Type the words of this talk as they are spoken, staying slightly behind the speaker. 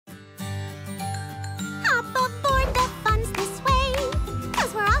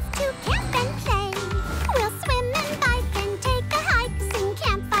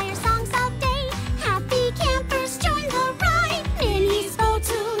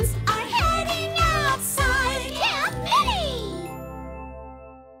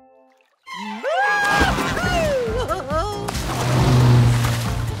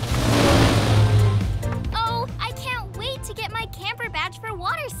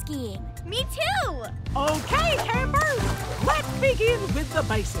skiing. Me too! Okay, campers, let's begin with the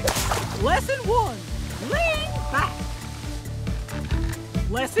basics. Lesson 1, lean back.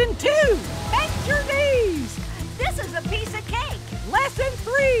 Lesson 2, bend your knees. This is a piece of cake. Lesson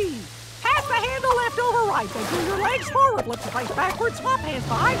 3, pass the handle left over right, then do your legs forward, flip the face backwards, swap hands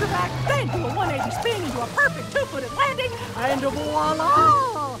behind your back, then do a 180 spin into a perfect two-footed landing, and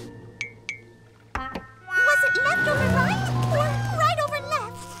voila! Was it left over right or right over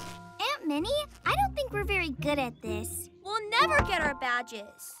left? Aunt Minnie, I don't think we're very good at this. We'll never get our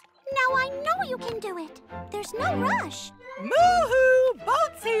badges. Now I know you can do it. There's no rush. Moo-hoo!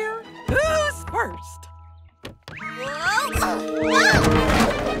 Boat's here! Who's first?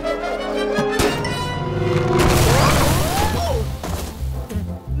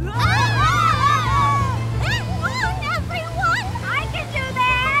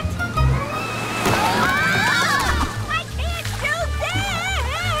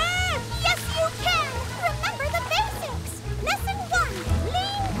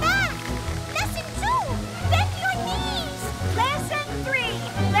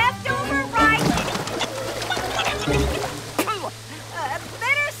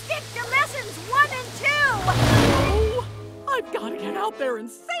 Gotta get out there and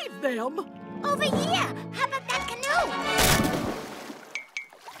save them! Over here! How about that canoe?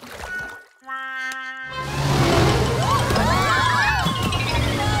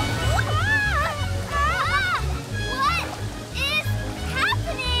 What is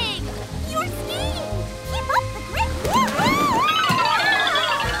happening? You're skiing! Keep up the grip!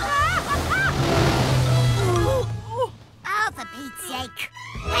 Oh, for Pete's sake!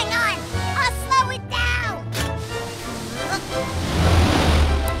 Hang on! I'll slow it down!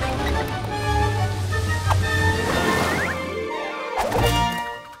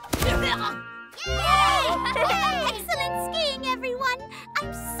 Excellent skiing, everyone!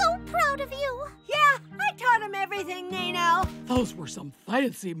 I'm so proud of you! Yeah, I taught him everything they know. Those were some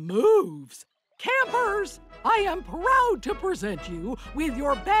fancy moves. Campers, I am proud to present you with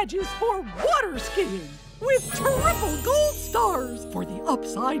your badges for water skiing with triple gold stars for the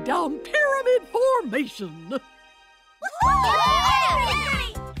upside-down pyramid formation.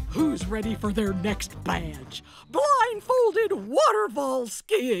 Who's ready for their next badge? Blindfolded waterfall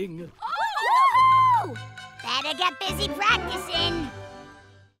skiing. Oh! Better get busy practicing.